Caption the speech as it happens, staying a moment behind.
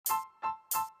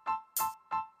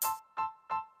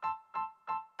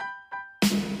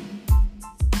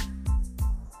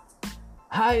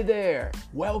Hi there!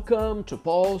 Welcome to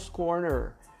Paul's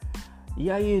Corner.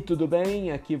 E aí, tudo bem?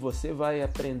 Aqui você vai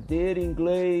aprender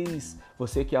inglês.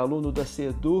 Você que é aluno da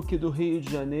SEDUC do Rio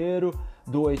de Janeiro,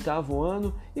 do 8º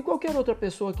ano, e qualquer outra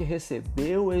pessoa que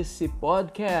recebeu esse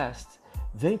podcast.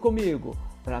 Vem comigo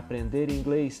para aprender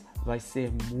inglês. Vai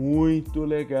ser muito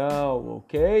legal,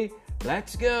 ok?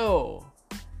 Let's go!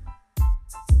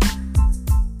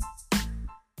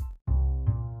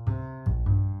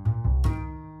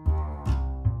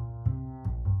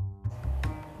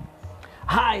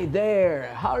 Hi there,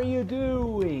 how are you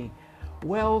doing?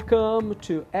 Welcome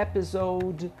to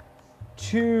episode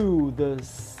 2, the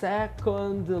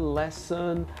second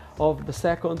lesson of the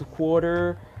second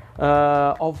quarter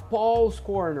of Paul's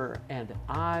Corner, and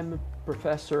I'm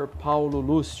Professor Paulo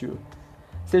Lúcio.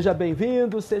 Seja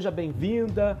bem-vindo, seja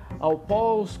bem-vinda ao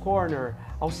Paul's Corner,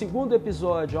 ao segundo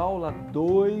episódio, aula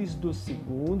 2 do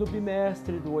segundo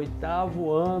bimestre do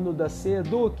 8º ano da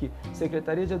SEDUC,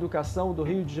 Secretaria de Educação do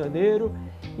Rio de Janeiro,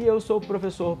 e eu sou o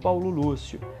professor Paulo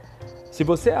Lúcio. Se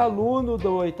você é aluno do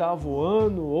 8º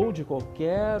ano ou de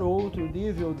qualquer outro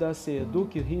nível da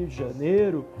SEDUC Rio de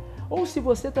Janeiro, ou se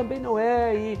você também não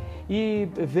é e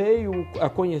veio a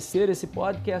conhecer esse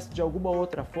podcast de alguma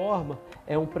outra forma,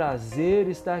 é um prazer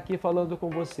estar aqui falando com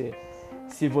você.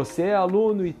 Se você é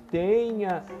aluno e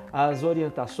tenha as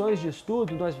orientações de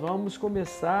estudo, nós vamos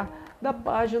começar da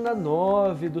página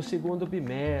 9 do segundo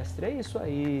bimestre. É isso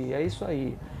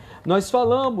aí. Nós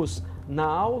falamos, na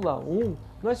aula 1,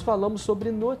 nós falamos sobre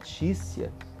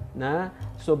notícia, né?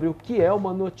 Sobre o que é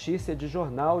uma notícia de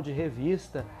jornal, de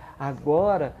revista.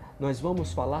 Agora, nós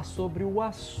vamos falar sobre o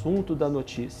assunto da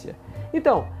notícia.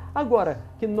 Então, agora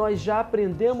que nós já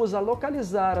aprendemos a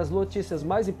localizar as notícias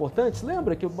mais importantes,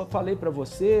 lembra que eu falei para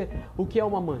você o que é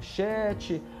uma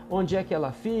manchete, onde é que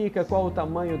ela fica, qual o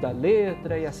tamanho da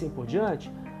letra e assim por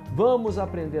diante? Vamos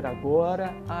aprender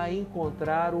agora a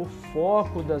encontrar o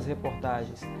foco das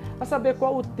reportagens, a saber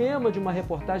qual o tema de uma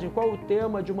reportagem, qual o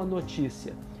tema de uma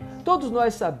notícia. Todos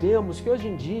nós sabemos que hoje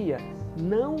em dia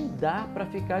não dá para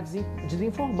ficar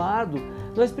desinformado.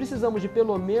 Nós precisamos de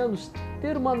pelo menos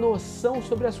ter uma noção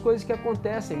sobre as coisas que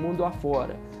acontecem mundo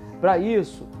afora. Para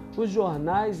isso, os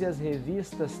jornais e as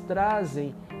revistas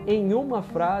trazem em uma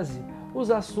frase os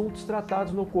assuntos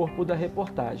tratados no corpo da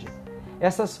reportagem.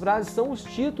 Essas frases são os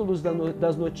títulos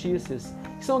das notícias,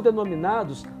 que são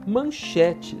denominados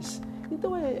manchetes.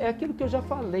 Então é aquilo que eu já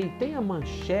falei, tem a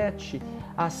manchete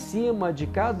acima de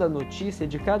cada notícia,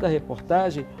 de cada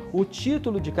reportagem, o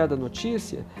título de cada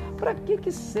notícia. Para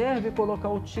que serve colocar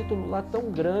o título lá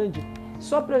tão grande?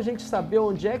 Só para a gente saber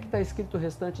onde é que está escrito o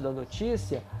restante da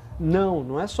notícia?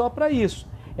 Não é só para isso.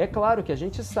 É claro que a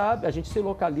gente sabe, a gente se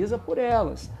localiza por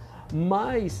elas,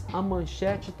 mas a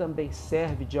manchete também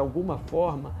serve de alguma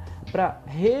forma para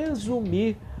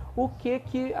resumir o que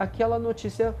aquela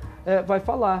notícia vai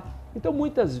falar. Então,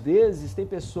 muitas vezes, tem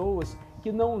pessoas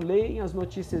que não leem as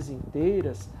notícias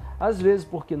inteiras, às vezes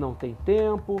porque não tem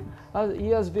tempo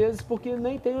e às vezes porque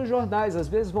nem tem os jornais. Às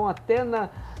vezes vão até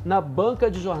na banca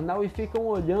de jornal e ficam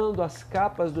olhando as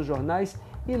capas dos jornais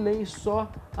e leem só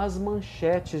as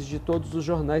manchetes de todos os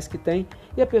jornais que tem,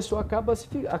 e a pessoa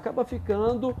acaba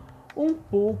ficando um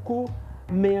pouco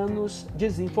menos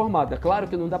desinformada. Claro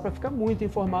que não dá para ficar muito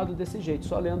informado desse jeito,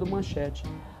 só lendo manchete,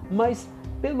 mas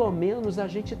pelo menos a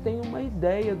gente tem uma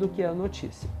ideia do que é a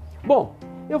notícia. Bom,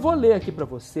 eu vou ler aqui para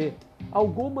você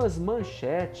algumas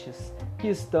manchetes que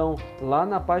estão lá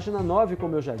na página 9,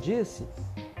 como eu já disse,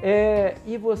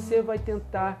 e você vai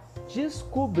tentar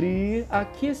descobrir a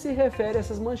que se refere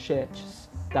essas manchetes,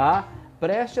 tá?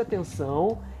 Preste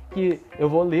atenção que eu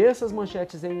vou ler essas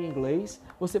manchetes em inglês,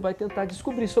 você vai tentar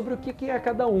descobrir sobre o que é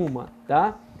cada uma,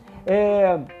 tá?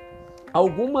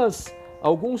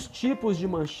 Alguns tipos de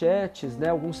manchetes, né,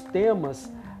 alguns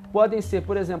temas, podem ser,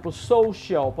 por exemplo,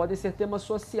 social, podem ser temas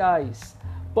sociais,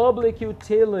 public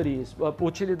utilities,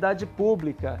 utilidade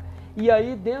pública. E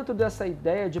aí, dentro dessa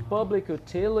ideia de public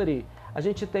utility, a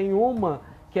gente tem uma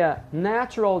que é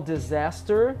natural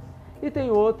disaster e tem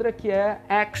outra que é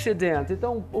accident.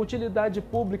 Então, utilidade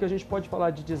pública, a gente pode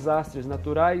falar de desastres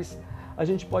naturais, a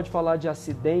gente pode falar de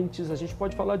acidentes, a gente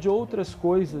pode falar de outras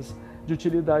coisas de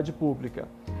utilidade pública.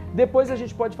 Depois a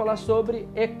gente pode falar sobre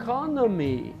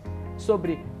economy.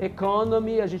 Sobre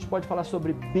economy, a gente pode falar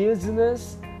sobre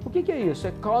business. O que é isso?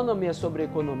 Economy é sobre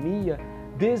economia,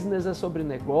 business é sobre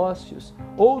negócios.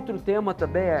 Outro tema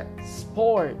também é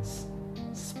sports.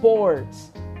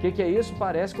 Sports. O que é isso?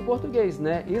 Parece com o português,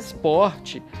 né?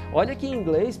 Esporte. Olha que em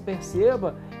inglês,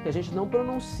 perceba que a gente não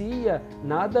pronuncia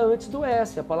nada antes do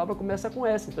S. A palavra começa com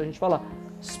S, então a gente fala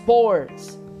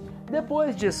sports.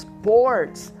 Depois de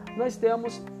sports, nós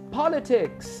temos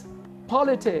politics.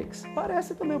 Politics,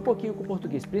 parece também um pouquinho com o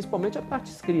português, principalmente a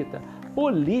parte escrita.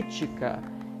 Política.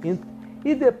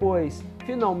 E depois,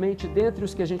 finalmente, dentre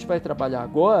os que a gente vai trabalhar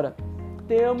agora,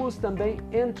 temos também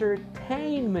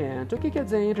entertainment. O que quer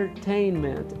dizer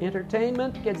entertainment?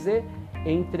 Entertainment quer dizer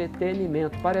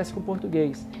entretenimento, parece com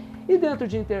português. E dentro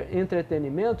de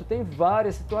entretenimento tem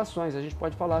várias situações. A gente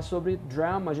pode falar sobre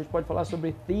drama, a gente pode falar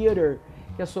sobre theater,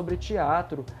 que é sobre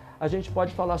teatro. A gente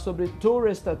pode falar sobre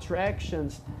tourist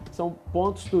attractions, são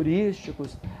pontos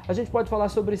turísticos. A gente pode falar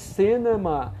sobre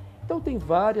cinema. Então tem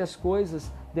várias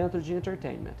coisas dentro de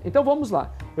entertainment. Então vamos lá.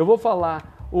 Eu vou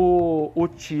falar o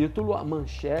título, a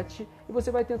manchete, e você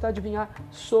vai tentar adivinhar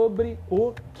sobre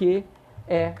o que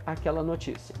é aquela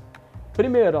notícia.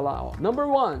 Primeiro lá, ó, number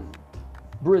 1.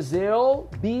 Brazil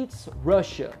beats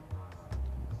Russia.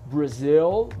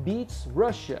 Brazil beats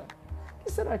Russia. O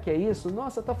que será que é isso?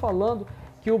 Nossa, tá falando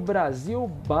que o Brasil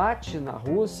bate na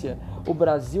Rússia, o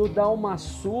Brasil dá uma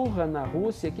surra na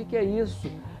Rússia. O que é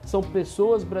isso? São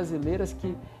pessoas brasileiras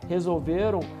que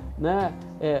resolveram, né,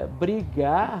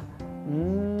 brigar?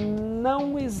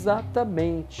 Não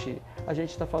exatamente. A gente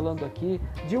está falando aqui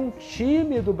de um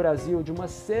time do Brasil, de uma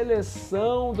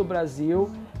seleção do Brasil,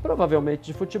 provavelmente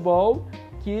de futebol,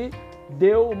 que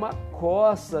deu uma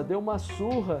coça, deu uma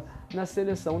surra na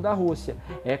seleção da Rússia.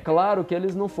 É claro que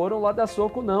eles não foram lá dar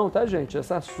soco não, tá, gente?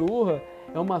 Essa surra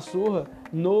é uma surra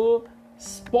no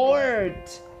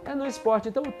sport. É no esporte.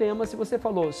 Então o tema, se você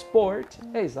falou sport,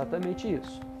 é exatamente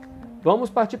isso. Vamos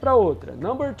partir para outra.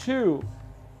 Number 2.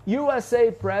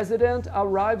 USA President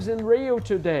arrives in Rio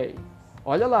today.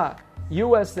 Olha lá.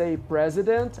 USA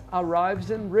President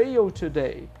arrives in Rio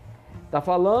today. Tá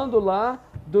falando lá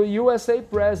do USA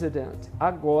President.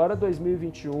 Agora,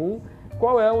 2021,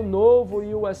 qual é o novo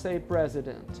USA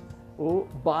President? O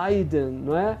Biden,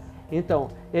 não é? Então,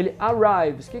 ele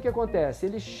arrives. O que acontece?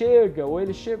 Ele chega ou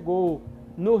ele chegou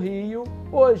no Rio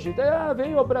hoje.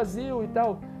 Veio ao Brasil e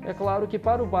tal. É claro que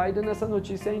para o Biden essa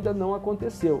notícia ainda não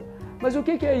aconteceu. Mas o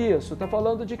que é isso? Está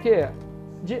falando de quê?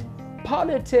 De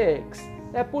politics.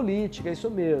 É política, isso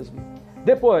mesmo.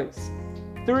 Depois,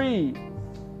 3.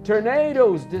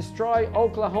 Tornadoes destroy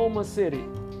Oklahoma City.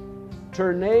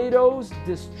 Tornadoes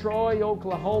destroy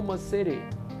Oklahoma City.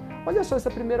 Olha só essa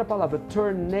primeira palavra,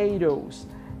 tornadoes.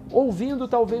 Ouvindo,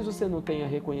 talvez você não tenha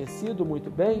reconhecido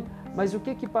muito bem, mas o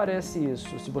que parece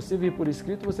isso? Se você vir por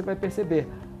escrito, você vai perceber.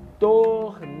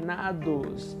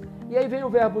 Tornados. E aí vem o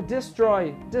verbo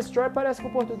destroy. Destroy parece com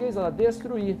o português, ela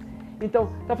destruir. Então,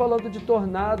 está falando de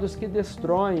tornados que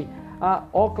destroem a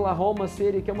Oklahoma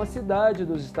City, que é uma cidade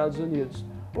dos Estados Unidos.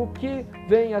 O que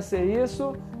vem a ser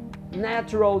isso?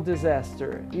 Natural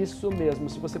disaster. Isso mesmo,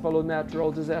 se você falou natural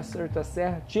disaster, está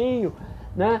certinho,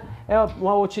 né? É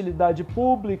uma utilidade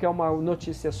pública, é uma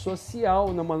notícia social,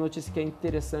 uma notícia que é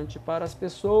interessante para as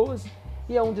pessoas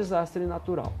e é um desastre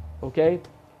natural, ok?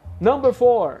 Number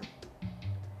 4.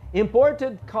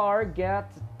 Imported car get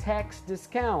tax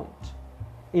discount.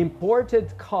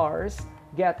 Imported cars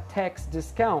get tax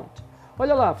discount.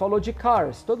 Olha lá, falou de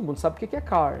cars. Todo mundo sabe o que é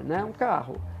car, né? Um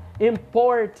carro.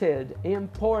 Imported.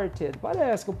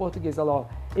 Parece com o português, olha lá, ó.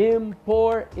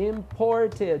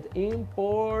 Imported,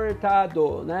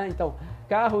 importado, né? Então,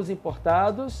 carros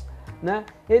importados, né?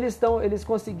 Eles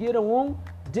conseguiram um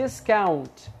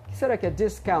discount. O que será que é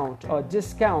discount? Ó,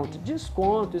 discount,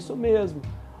 desconto, isso mesmo.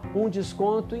 Um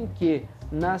desconto em quê?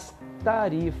 Nas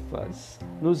tarifas,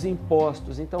 nos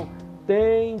impostos. Então,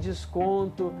 tem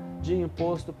desconto de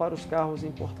imposto para os carros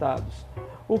importados.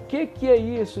 O que é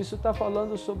isso? Isso está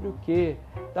falando sobre o quê?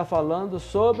 Está falando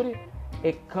sobre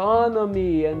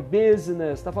economy and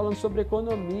business, está falando sobre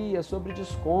economia, sobre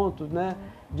descontos, né?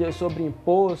 Sobre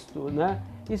imposto, né?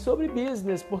 E sobre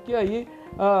business, porque aí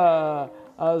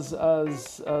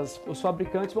os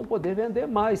fabricantes vão poder vender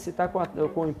mais se está com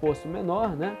o imposto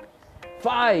menor, né?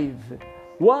 5.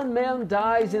 One man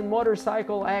dies in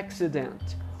motorcycle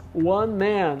accident. One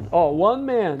man.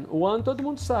 One todo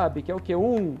mundo sabe que é o que?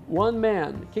 One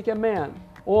man. O que é man?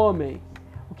 Homem.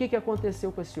 O que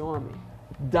aconteceu com esse homem?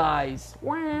 Dies.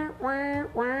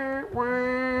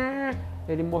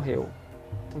 Ele morreu.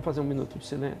 Vamos fazer um minuto de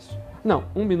silêncio? Não,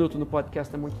 1 minuto no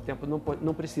podcast é muito tempo,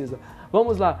 não precisa.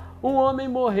 Vamos lá. Um homem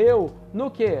morreu no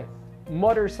quê?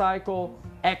 Motorcycle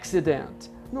accident.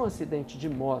 Num acidente de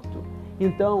moto.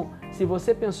 Então, se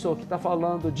você pensou que está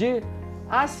falando de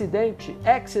acidente,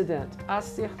 accident,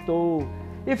 acertou.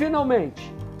 E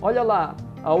finalmente, olha lá,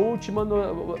 a última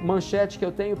manchete que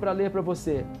eu tenho para ler para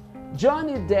você.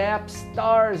 Johnny Depp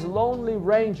stars Lonely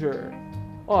Ranger.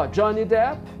 Ó, Johnny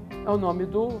Depp é o nome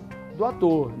do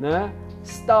ator, né?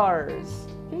 Stars.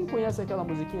 O Quem conhece aquela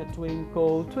musiquinha?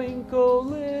 Twinkle, twinkle,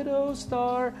 little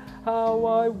star,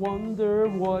 how I wonder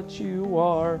what you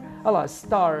are. Olha lá,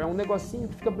 star é um negocinho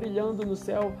que fica brilhando no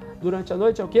céu durante a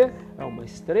noite, é o quê? É uma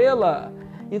estrela.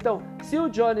 Então, se o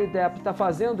Johnny Depp está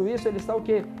fazendo isso, ele está o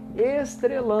quê?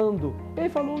 Estrelando. Ele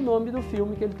falou o nome do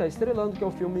filme que ele está estrelando, que é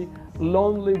o filme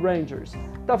Lonely Rangers.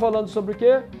 Está falando sobre o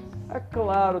quê? É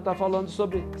claro, está falando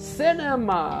sobre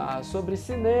cinema,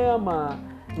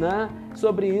 né?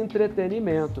 Sobre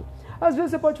entretenimento. Às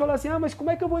vezes você pode falar assim, mas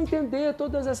como é que eu vou entender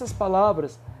todas essas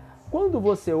palavras? Quando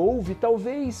você ouve,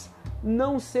 talvez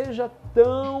não seja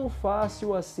tão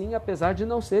fácil assim, apesar de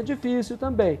não ser difícil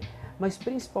também. Mas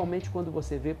principalmente quando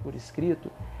você vê por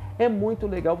escrito, é muito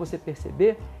legal você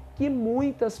perceber que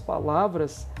muitas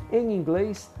palavras em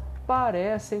inglês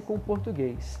parecem com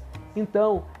português.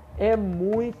 Então, é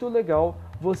muito legal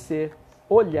você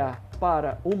olhar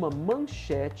para uma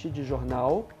manchete de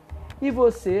jornal e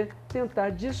você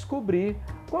tentar descobrir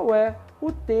qual é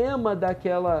o tema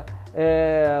daquela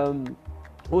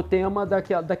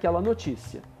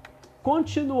notícia.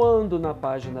 Continuando na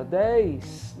página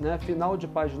 10, né, final de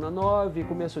página 9,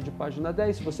 começo de página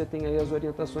 10, se você tem aí as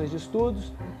orientações de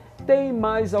estudos, tem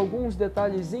mais alguns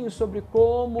detalhezinhos sobre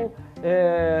como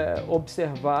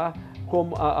observar,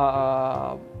 como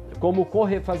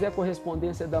fazer a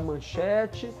correspondência da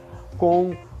manchete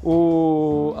com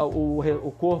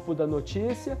o corpo da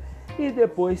notícia, e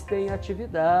depois tem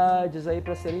atividades aí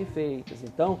para serem feitas.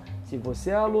 Então, se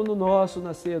você é aluno nosso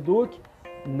na CEDUC,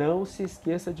 não se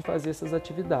esqueça de fazer essas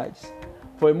atividades.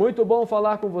 Foi muito bom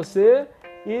falar com você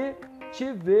e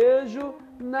te vejo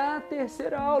na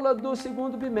terceira aula do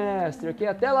segundo bimestre. Ok?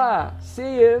 Até lá!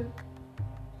 See you!